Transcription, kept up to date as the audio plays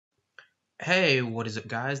Hey, what is up,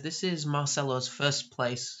 guys? This is Marcelo's first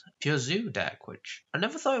place Pure Zoo deck, which I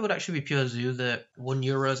never thought it would actually be Pure Zoo that won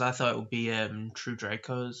Euros. I thought it would be True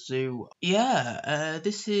Draco's Zoo. Yeah,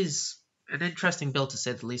 this is an interesting build to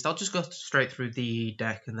say the least. I'll just go straight through the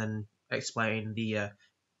deck and then explain the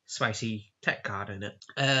spicy tech card in it.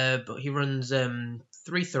 But he runs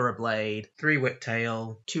 3 Thoroughblade, 3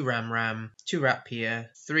 Whiptail, 2 Ram, 2 Rapier,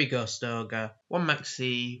 3 Ghost Ogre, 1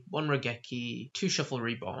 Maxi, 1 Regeki, 2 Shuffle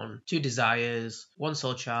Reborn, 2 Desires, 1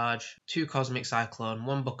 Soul Charge, 2 Cosmic Cyclone,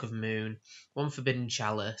 1 Book of Moon, 1 Forbidden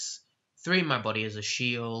Chalice, 3 My Body as a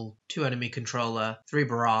Shield, 2 Enemy Controller, 3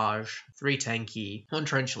 Barrage, 3 Tenki, 1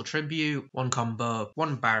 Torrential Tribute, 1 Combo,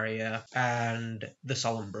 1 Barrier, and the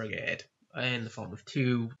Solemn Brigade in the form of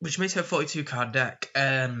 2, which makes it a 42 card deck.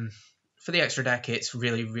 For the extra deck, it's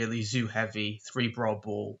really zoo heavy. 3 Broad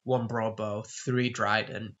Bull, 1 Broadbow, 3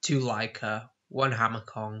 Dryden, 2 Leica, 1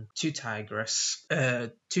 Hammerkong, 2 Tigress,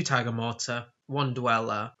 2 Tiger Mortar, 1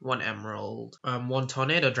 Dweller, 1 Emerald, 1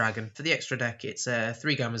 Tornado Dragon. For the extra deck, it's 3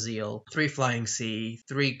 Gamazeel, 3 Flying Sea,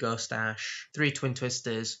 3 Ghost Ash, 3 Twin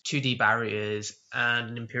Twisters, 2D Barriers, and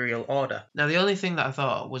an Imperial Order. Now, the only thing that I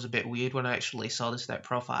thought was a bit weird when I actually saw this deck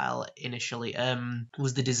profile initially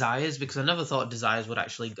was the Desires, because I never thought Desires would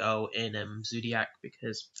actually go in Zodiac,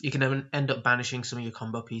 because you can end up banishing some of your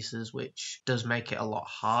combo pieces, which does make it a lot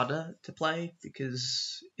harder to play,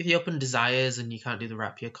 because if you open Desires and you can't do the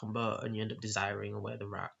Rapier combo and you end up desiring away the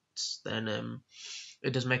rats, then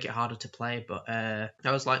it does make it harder to play. But that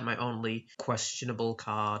was like my only questionable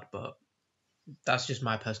card, but that's just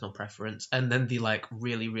my personal preference. And then the like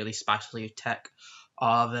really spicy tech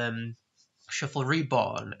of Shuffle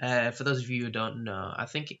Reborn. For those of you who don't know, I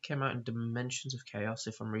think it came out in Dimensions of Chaos,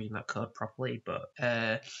 if I'm reading that code properly, but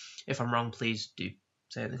if I'm wrong, please do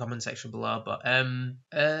say it in the comment section below. But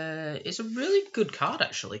it's a really good card,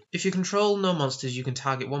 actually. If you control no monsters, you can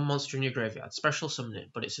target 1 monster in your graveyard, special summon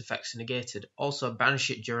it, but its effects are negated. Also,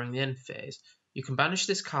 banish it during the end phase. You can banish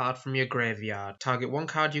this card from your graveyard, target 1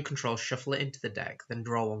 card you control, shuffle it into the deck, then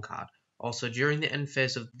draw 1 card. Also, during the end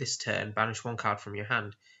phase of this turn, banish 1 card from your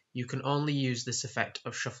hand. You can only use this effect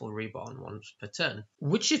of Shuffle Reborn once per turn,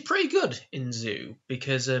 which is pretty good in Zoo,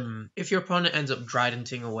 because if your opponent ends up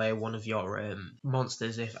Dridenting away one of your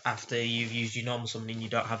monsters, if after you've used your normal summoning you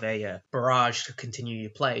don't have a barrage to continue your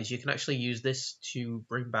plays, you can actually use this to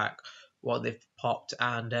bring back what they've popped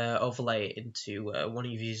and overlay it into one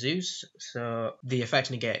of your Zoos. So the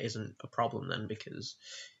effect negate isn't a problem then, because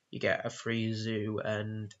you get a free Zoo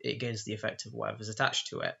and it gains the effect of whatever's attached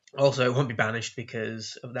to it. Also, it won't be banished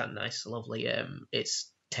because of that nice, lovely,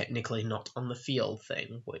 it's technically not on the field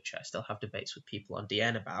thing, which I still have debates with people on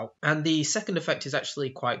DN about. And the second effect is actually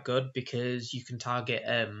quite good, because you can target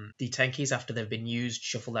the Tenkies after they've been used,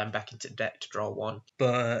 shuffle them back into deck to draw 1.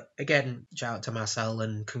 But again, shout out to Marcel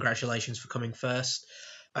and congratulations for coming first.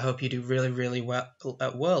 I hope you do really well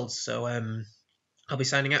at Worlds. So I'll be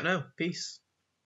signing out now. Peace.